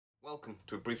Welcome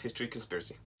to A Brief History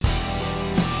Conspiracy.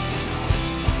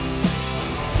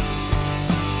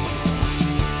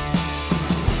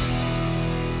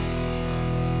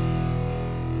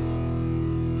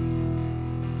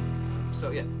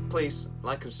 So yeah, please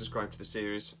like and subscribe to the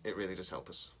series, it really does help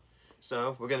us.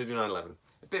 So we're going to do 9/11.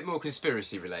 A bit more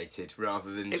conspiracy related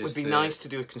rather than It would be nice to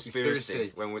do a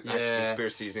conspiracy when we're actually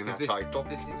conspiracies in that title.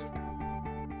 This is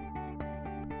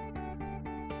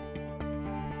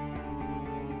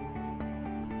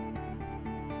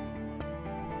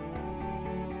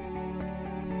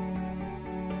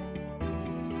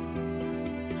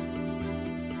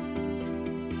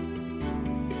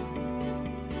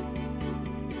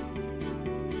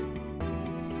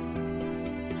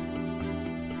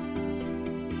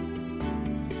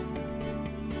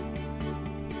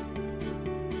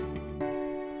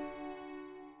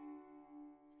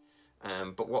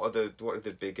but what are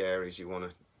the big areas you want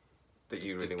to that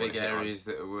you really want to hit on? big areas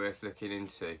that are worth looking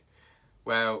into.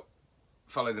 Well,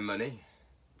 follow the money.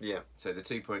 Yeah. So the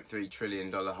 $2.3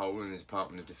 trillion hole in the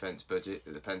Department of Defense budget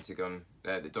that the Pentagon,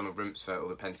 that Donald Rumsfeld, or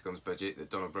the Pentagon's budget that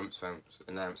Donald Rumsfeld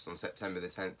announced on September the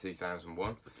 10th,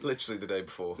 2001. Literally the day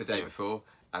before. The day before,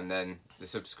 and then the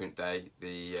subsequent day,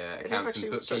 the accounts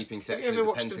and bookkeeping section of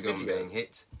the Pentagon being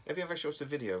hit. Have you ever actually watched the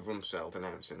video of Rumsfeld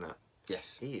announcing that?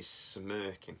 Yes. He is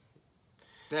smirking.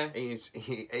 Yeah.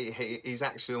 He's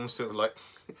actually almost sort of like,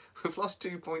 we've lost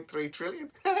 2.3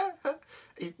 trillion.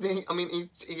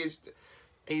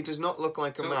 He does not look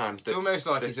like a man. It's almost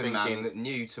like he's a man that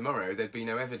knew tomorrow there'd be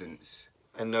no evidence,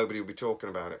 and nobody would be talking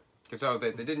about it. Because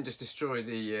they didn't just destroy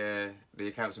the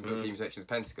accounts and bookkeeping section of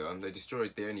the Pentagon. They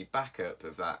destroyed the only backup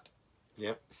of that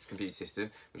computer system,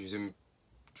 which was in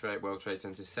World Trade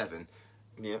Center 7.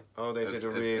 Yeah. Oh, they did a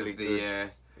really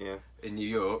good. Yeah. In New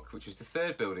York, which was the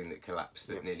third building that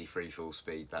collapsed at nearly free full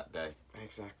speed that day.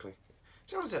 Exactly.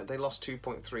 So what is it? They lost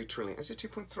 2.3 trillion. Is it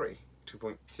 2.3?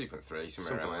 2.3,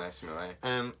 somewhere around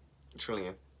there.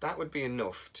 Trillion. That would be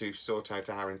enough to sort out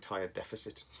our entire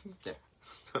deficit. Yeah.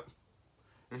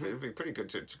 It would be pretty good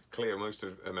to clear most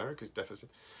of America's deficit.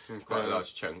 Quite a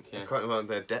large chunk, yeah. Quite a lot of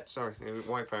their debt, sorry. It would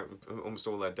wipe out almost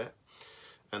all their debt.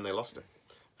 And they lost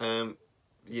it.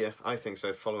 Yeah, I think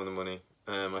so. Following the money.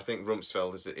 I think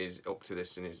Rumsfeld is up to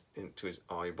this and is into his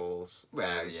eyeballs.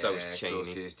 Well, yeah, so is Cheney. Of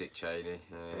course he is Dick Cheney.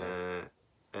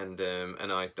 And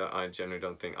I generally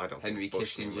don't think Henry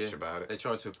Bush knew Kissinger. much about it. They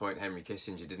tried to appoint Henry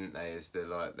Kissinger, didn't they, as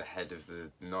the head of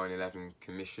the 9/11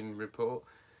 Commission report.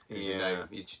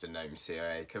 He's just a known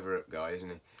CIA cover-up guy, isn't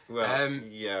he? Well,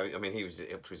 yeah. I mean, he was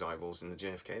up to his eyeballs in the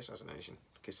JFK assassination,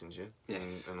 Kissinger,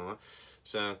 yes, and all that.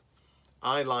 So,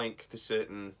 I like the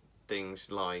certain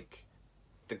things like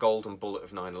the golden bullet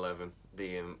of 9/11,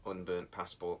 the unburnt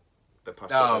passport, the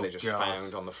passport that they just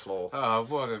found on the floor. Oh,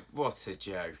 what a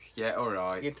joke! Yeah, all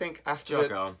right. You'd think after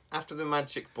the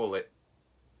magic bullet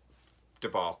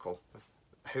debacle,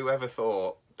 whoever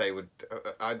thought they would?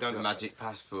 I don't know. The magic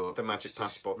passport. The magic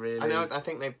passport. Really? I know. I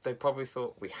think they probably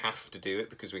thought we have to do it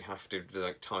because we have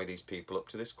to tie these people up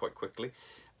to this quite quickly,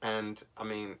 and I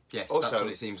mean, yes, also, that's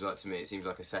what it seems like to me. It seems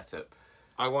like a setup.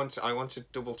 I want to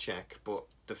double check, but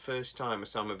the first time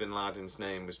Osama bin Laden's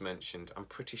name was mentioned, I'm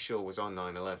pretty sure was on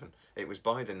 9/11. It was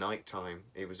by the night time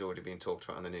it was already being talked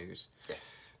about on the news. Yes.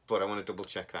 But I want to double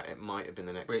check that. It might have been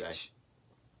the next day.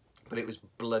 But it was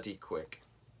bloody quick.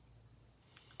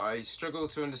 I struggle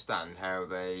to understand how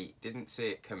they didn't see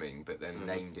it coming, but then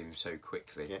named him so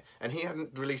quickly. Yeah, and he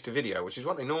hadn't released a video, which is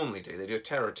what they normally do. They do a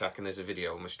terror attack, and there's a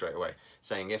video almost straight away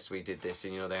saying, "Yes, we did this."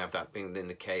 And they have that thing in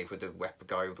the cave with the weapon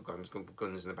guy with the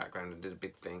guns in the background and did a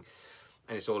big thing,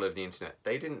 and it's all over the internet.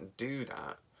 They didn't do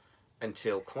that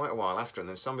until quite a while after, and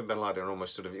then Osama bin Laden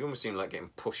almost seemed like getting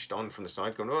pushed on from the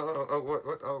side, going,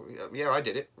 "Oh, yeah, I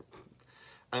did it."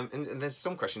 And there's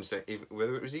some questions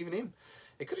whether it was even him.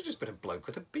 It could have just been a bloke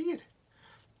with a beard.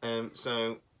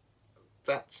 So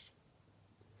that's.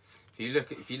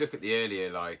 If you look at the earlier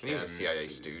he was a CIA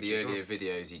stooge. The earlier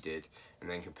videos he did, and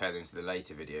then compare them to the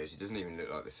later videos, it doesn't even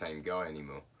look like the same guy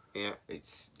anymore. Yeah.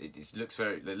 It looks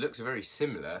very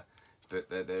similar, but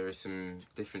there are some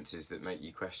differences that make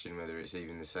you question whether it's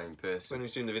even the same person. When he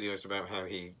was doing the videos about how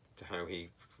he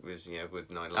was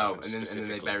with 9/11 and then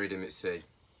they buried him at sea.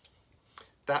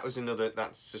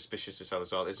 That's suspicious as hell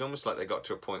as well. It's almost like they got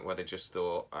to a point where they just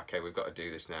thought, okay, we've got to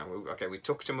do this now. Okay, we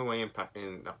tucked him away in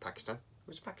Pakistan.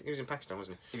 He was in Pakistan,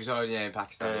 wasn't he? He was in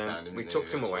Pakistan. We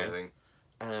tucked him away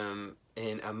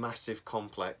in a massive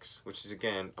complex, which is,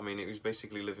 again, I mean, he was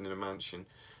basically living in a mansion,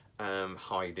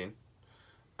 hiding.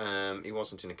 He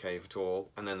wasn't in a cave at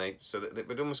all. And then it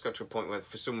almost got to a point where,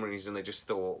 for some reason, they just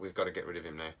thought, we've got to get rid of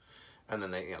him now. And then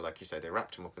they, like you say, they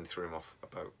wrapped him up and threw him off a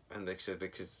boat. And they said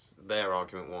because their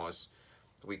argument was,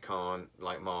 we can't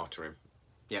like martyr him.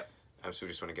 Yep. So we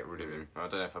just want to get rid of him. I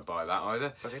don't know if I buy that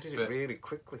either. But they did it really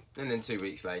quickly. And then 2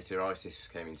 weeks later, ISIS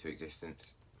came into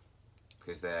existence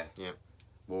because their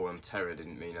war on terror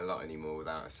didn't mean a lot anymore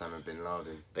without Osama bin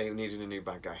Laden. They needed a new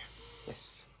bad guy.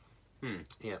 Yes.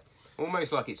 Yeah.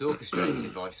 Almost like it's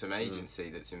orchestrated by some agency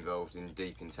that's involved in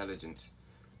deep intelligence.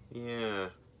 Yeah.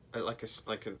 Like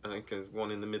a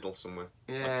one in the middle somewhere.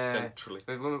 Yeah. Like centrally.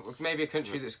 Maybe a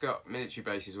country that's got military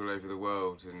bases all over the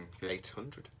world. And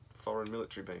 800 foreign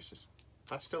military bases.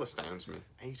 That still astounds me.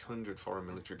 800 foreign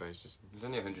military bases. There's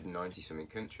only 190 something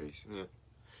countries. Yeah.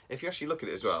 If you actually look at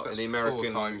it as well, in the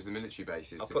American 4 times the military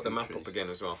bases. I'll put the map up again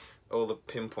as well. All the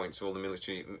pinpoints of all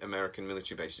the American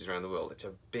military bases around the world. It's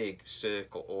a big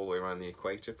circle all the way around the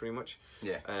equator, pretty much.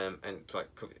 Yeah. And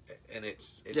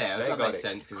it's yeah, that makes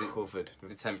sense because covered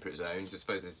the temperate zones. I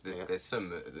suppose there's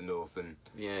some at the north and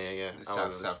the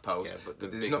south poles. Yeah, but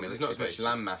there's not as much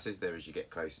land mass, is there, as you get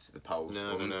closer to the poles?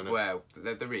 No. Well,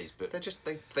 there is, but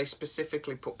they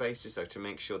specifically put bases though to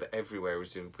make sure that everywhere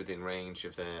was within range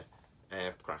of their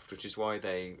aircraft, which is why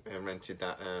they rented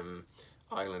that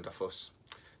island off us.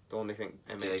 The one they think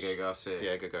Diego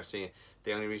Garcia.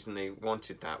 The only reason they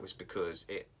wanted that was because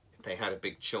they had a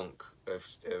big chunk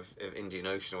of Indian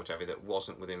Ocean or whatever that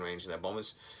wasn't within range of their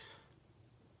bombers.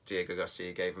 Diego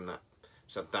Garcia gave them that,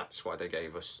 so that's why they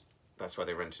gave us. That's why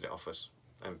they rented it off us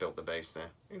and built the base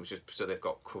there. It was just so they've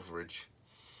got coverage,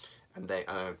 and they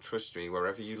trust me.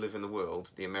 Wherever you live in the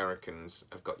world, the Americans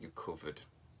have got you covered.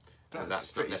 And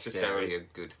that's not necessarily scary. A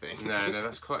good thing. No,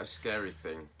 that's quite a scary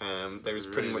thing. There is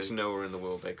pretty much nowhere in the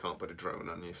world they can't put a drone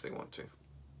on you if they want to.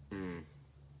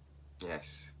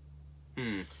 Yes.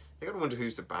 You got to wonder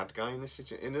who's the bad guy in this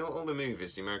situation. In all the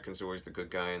movies, the Americans are always the good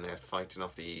guy and they're fighting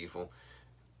off the evil.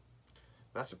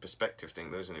 That's a perspective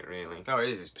thing, though, isn't it, really? Oh, it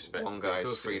is perspective. One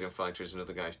guy's freedom fighter is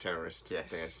another guy's terrorist.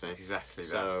 Yes, exactly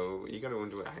so you got to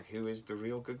wonder who is the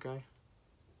real good guy?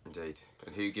 Indeed.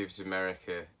 And who gives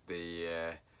America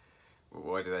the...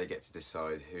 why do they get to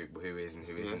decide who is and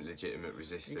who isn't legitimate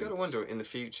resistance? You've got to wonder in the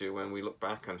future when we look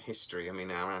back on history. I mean,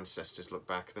 our ancestors look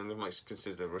back, then they might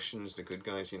consider the Russians the good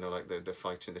guys. You know, like they're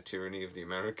fighting the tyranny of the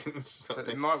Americans. But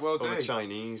they might well do. Or the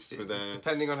Chinese.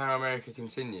 Depending on how America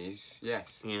continues,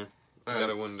 yes. Yeah. You got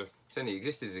to wonder. It's only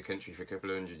existed as a country for a couple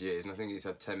of 100 years, and I think it's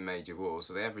had 10 major wars.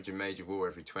 So they average a major war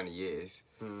every 20 years.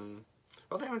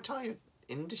 Well, their entire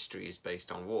industry is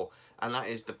based on war, and that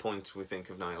is the point we think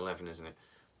of 9/11, isn't it?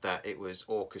 That it was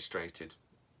orchestrated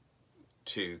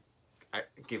to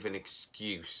give an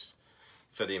excuse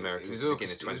for the Americans to begin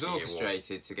a 20-year war. It was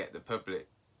orchestrated to get the public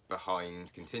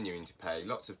behind continuing to pay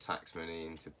lots of tax money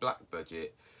into black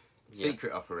budget,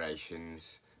 secret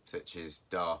operations such as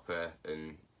DARPA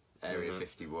and Area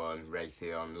 51,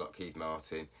 Raytheon, Lockheed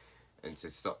Martin, and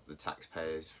to stop the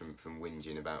taxpayers from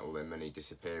whinging about all their money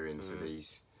disappearing to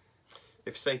these...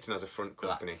 If Satan has a front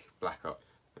company... Black Op.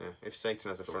 Yeah, if Satan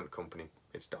has a front company,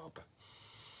 it's DARPA.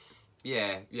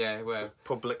 Yeah, well... It's the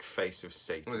public face of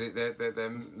Satan. Was it their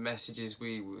messages,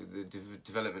 the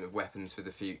development of weapons for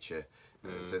the future?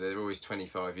 So they're always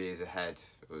 25 years ahead,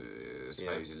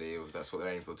 supposedly, or that's what they're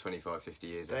aiming for, 25, 50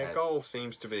 years ahead. Their goal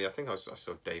seems to be, I think I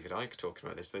saw David Icke talking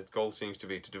about this, their goal seems to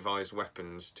be to devise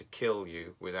weapons to kill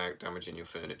you without damaging your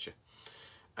furniture.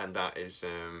 And that is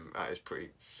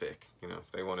pretty sick, you know.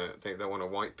 They want to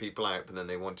wipe people out, but then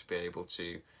they want to be able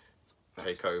to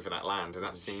take over that land, and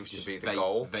that seems to be the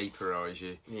goal. Vaporise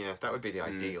you. Yeah, that would be the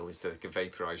ideal, is that they could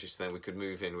vaporise you, so then we could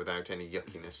move in without any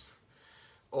yuckiness.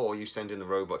 Or you send in the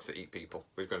robots that eat people.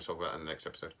 We're going to talk about that in the next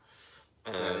episode.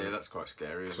 Yeah, that's quite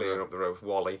scary. Clear up the road.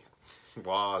 Wally.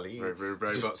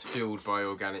 Robots fueled by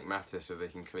organic matter, so they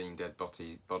can clean dead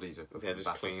bodies up. Yeah,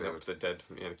 just clean up the dead.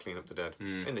 Yeah, clean up the dead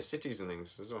in the cities and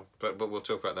things as well. But we'll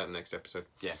talk about that in the next episode.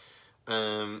 Yeah.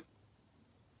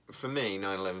 For me,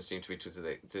 9/11 seemed to be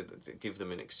to give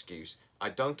them an excuse. I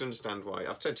don't understand why.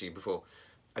 I've said to you before.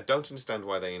 I don't understand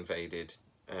why they invaded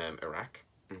Iraq.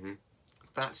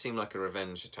 That seemed like a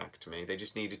revenge attack to me. They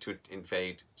just needed to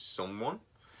invade someone.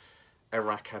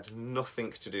 Iraq had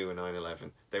nothing to do with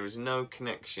 9/11. There is no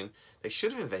connection. They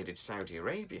should have invaded Saudi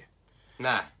Arabia.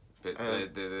 Nah, but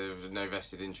there's no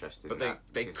vested interest in that.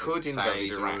 But they could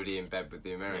invade Saudis Iraq. Are already in bed with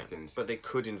the Americans. Yeah, but they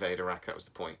could invade Iraq, that was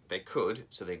the point. They could,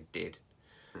 so they did.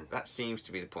 That seems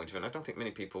to be the point of it. And I don't think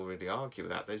many people really argue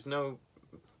with that. There's no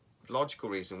logical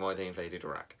reason why they invaded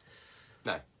Iraq.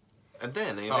 No. And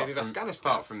then they invaded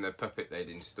Afghanistan. Apart from the puppet they'd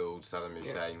installed, Saddam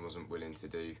Hussein wasn't willing to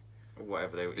do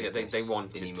whatever they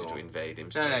wanted to invade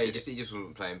him. So no, he just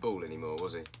wasn't playing ball anymore,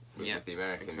 was he? With the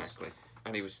Americans. Exactly.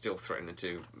 And he was still threatening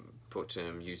to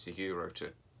use the euro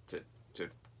to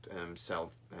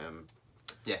sell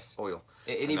Yes. oil.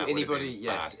 Anybody, And that would have been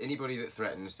yes, bad. anybody that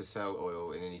threatens to sell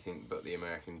oil in anything but the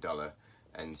American dollar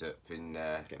ends up in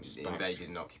spanked. invaded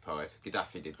and occupied.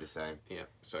 Gaddafi did the same. Yeah,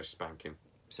 so spank him.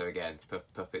 So again,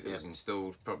 puppet that was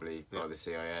installed probably by Yeah. the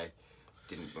CIA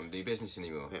didn't want to do business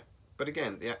anymore. Yeah. But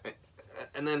again,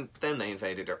 and then they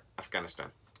invaded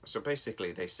Afghanistan. So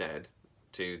basically, they said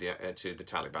to the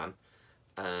Taliban,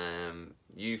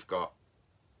 "You've got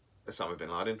Osama bin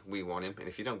Laden. We want him, and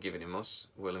if you don't give him us,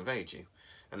 we'll invade you."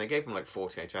 And they gave him like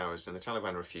 48 hours, and the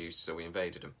Taliban refused, so we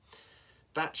invaded him.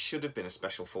 That should have been a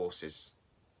special forces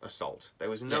assault. There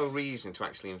was no Yes. reason to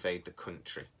actually invade the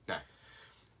country. No.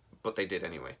 But they did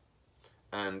anyway.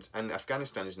 And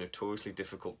Afghanistan is notoriously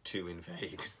difficult to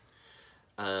invade.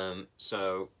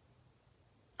 So,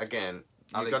 again,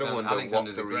 you've got to wonder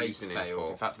Alexander what the Great reasoning failed.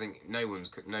 for. In fact, I think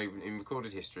in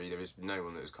recorded history there is no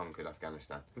one that has conquered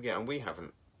Afghanistan. Yeah, and we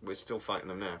haven't. We're still fighting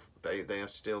them now. They are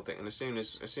still thinking. As soon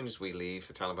as we leave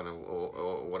the Taliban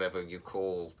or whatever you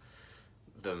call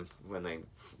them when they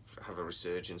have a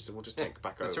resurgence, we'll just take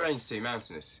back The over. terrain's too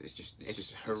mountainous.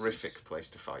 It's a horrific place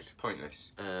to fight.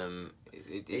 Pointless.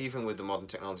 Even with the modern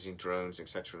technology, drones,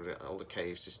 etc., all the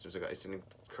cave systems, it's an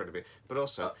incredibly. But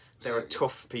also, there are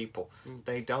tough people.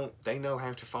 They know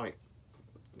how to fight.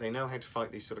 They know how to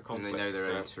fight these sort of conflicts. And they know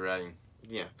their own terrain.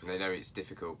 Yeah. And they know it's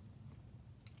difficult.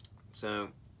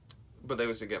 So, but there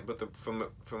was again, from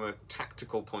a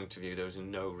tactical point of view, there was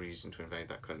no reason to invade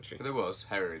that country. But there was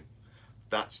heroin.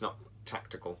 That's not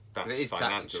tactical. That's But it is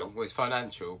financial. tactical. Well, it's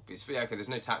financial. Okay. There's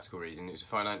no tactical reason. It was a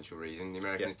financial reason. The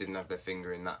Americans didn't have their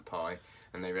finger in that pie,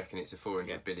 and they reckon it's a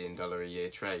 $400 billion a year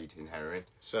trade in heroin.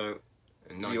 So,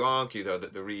 And you argue though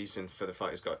that the reason for the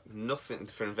fight has got nothing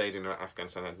for invading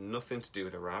Afghanistan had nothing to do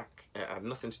with Iraq. It had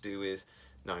nothing to do with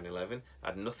 9/11.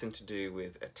 Had nothing to do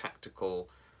with a tactical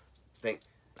thing.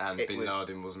 And Bin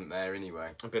Laden wasn't there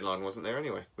anyway. Bin Laden wasn't there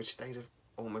anyway, which they'd have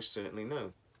almost certainly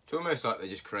known. It's almost like they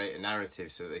just create a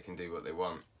narrative so they can do what they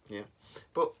want. Yeah,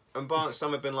 but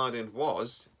Osama bin Laden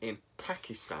was in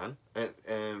Pakistan,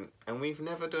 and we've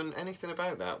never done anything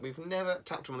about that. We've never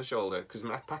tapped him on the shoulder because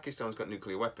Pakistan's got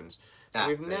nuclear weapons. And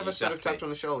we've never sort of tapped on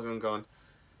the shoulder and gone,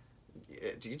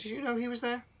 "Did you know he was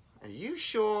there? Are you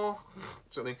sure?"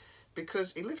 Something,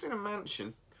 because he lived in a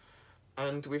mansion,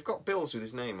 and we've got bills with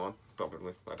his name on.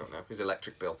 Probably, I don't know, his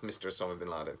electric bill, Mr. Osama bin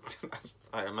Laden.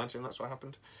 I imagine that's what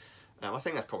happened. I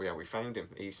think that's probably how we found him.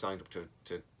 He signed up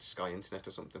to Sky Internet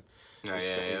or something. Oh,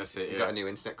 yeah, that's it. He got a new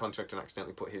internet contract and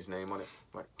accidentally put his name on it.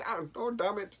 Like, damn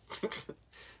it!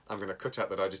 I'm going to cut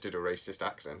out that I just did a racist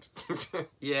accent.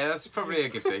 Yeah, that's probably a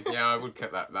good thing. Yeah, I would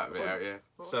cut that bit out. Yeah.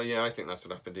 So yeah, I think that's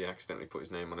what happened. He accidentally put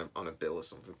his name on a bill or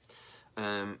something.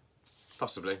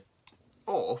 Possibly.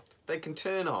 Or they can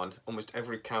turn on almost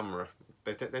every camera.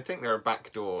 They think there are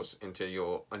back doors into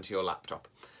your laptop.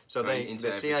 So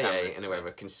the CIA and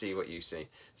whoever can see what you see.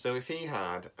 So if he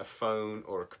had a phone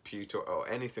or a computer or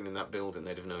anything in that building,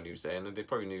 they'd have known he was there, and they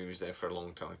probably knew he was there for a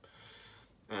long time.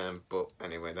 But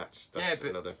anyway, that's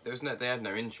another. They had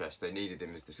no interest. They needed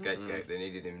him as the scapegoat. They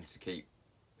needed him to keep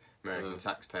American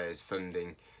taxpayers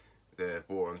funding the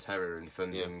war on terror and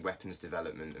funding weapons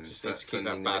development and Just to keep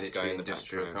funding that the bad guy military in the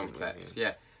industrial background, complex.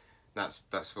 Yeah.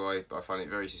 That's why I find it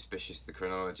very suspicious, the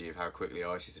chronology of how quickly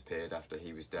ISIS appeared after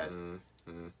he was dead.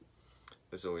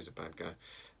 There's always a bad guy.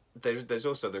 There's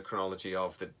also the chronology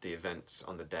of the events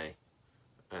on the day.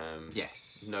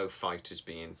 Yes. No fighters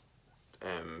being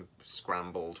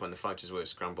scrambled. When the fighters were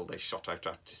scrambled, they shot out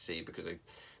to sea because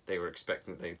they were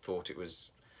expecting. They thought it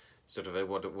was sort of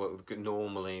what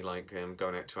normally like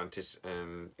going out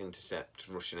to intercept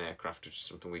Russian aircraft, which is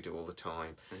something we do all the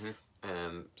time.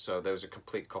 So there was a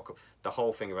complete cock-up. The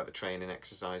whole thing about the training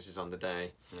exercises on the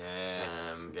day,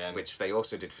 which they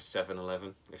also did for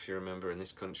 7/11, if you remember, in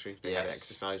this country. They had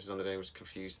exercises on the day, which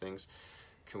confused things.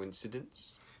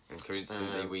 Coincidence? And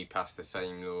coincidentally, we passed the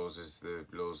same laws as the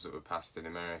laws that were passed in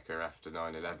America after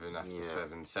 9/11, after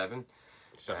 7/7.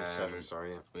 7/7,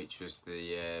 sorry, yeah. Which was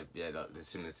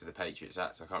similar to the Patriots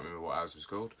Act. I can't remember what ours was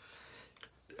called.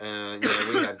 We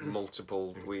had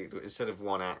multiple. Instead of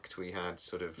one act, we had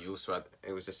sort of. You also had.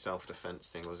 It was a self-defense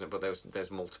thing, wasn't it? But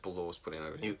there's multiple laws put in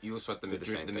over here. You also had the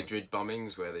Madrid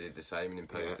bombings, where they did the same and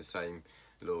imposed the same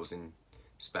laws in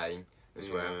Spain as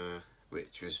well,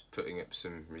 which was putting up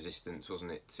some resistance,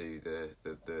 wasn't it, to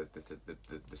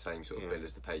the same sort of bill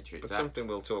as the Patriots Act. But something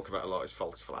we'll talk about a lot is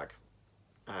false flag,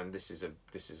 and this is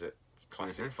a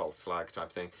classic false flag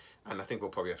type thing. And I think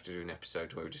we'll probably have to do an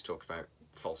episode where we just talk about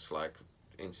false flag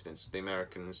incidents. The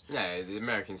Americans. Yeah, the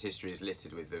Americans' history is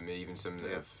littered with them. Even some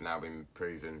that have now been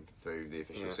proven through the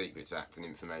Official Secrets Act and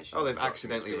information. Oh, they've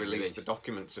accidentally released the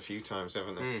documents a few times,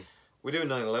 haven't they? We're doing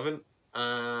 9/11.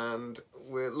 and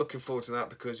we're looking forward to that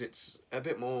because it's a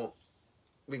bit more.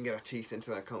 We can get our teeth into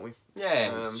that, can't we?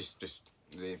 Yeah, it's just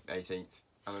the 18th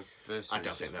anniversary. I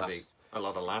don't think there'll be a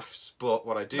lot of laughs, but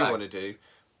what I do want to do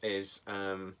is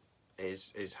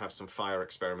have some fire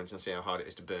experiments and see how hard it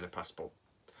is to burn a passport.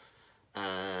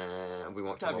 We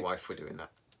won't tell my wife we're doing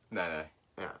that. No.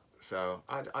 Yeah. So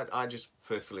I just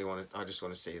perfectly want to. I just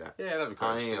want to see that. Yeah, that'd be great.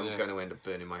 I am going to end up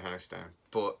burning my house down,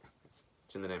 but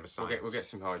it's in the name of science. We'll get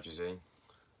some hydrazine.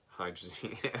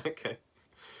 Hydrazine. Okay.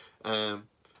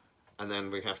 And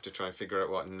then we have to try and figure out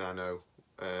what nano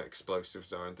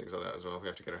explosives are and things like that as well. We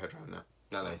have to get our head around that.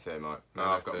 Nanothermite. No,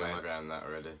 I've got my head around that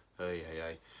already. Oh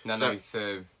yeah.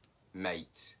 Nanothermate,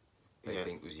 I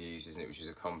think was used, isn't it? Which is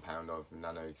a compound of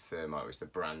nanothermite. Which is the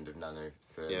brand of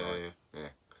nanothermite. Yeah.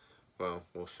 Well,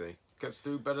 we'll see. Cuts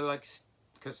through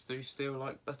steel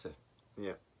like butter.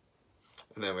 Yeah.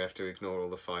 And then we have to ignore all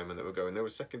the firemen that were going. There were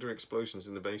secondary explosions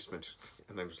in the basement,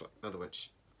 and they was like another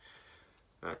witch.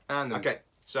 Right. Okay,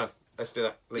 so let's do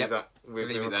that. Leave that. We've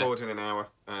been recording an hour,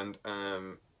 and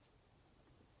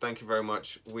thank you very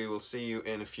much. We will see you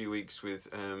in a few weeks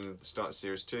with the start of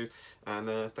Series 2,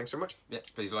 and thanks very much. Yeah,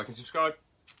 please like and subscribe.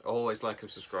 Always like and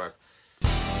subscribe.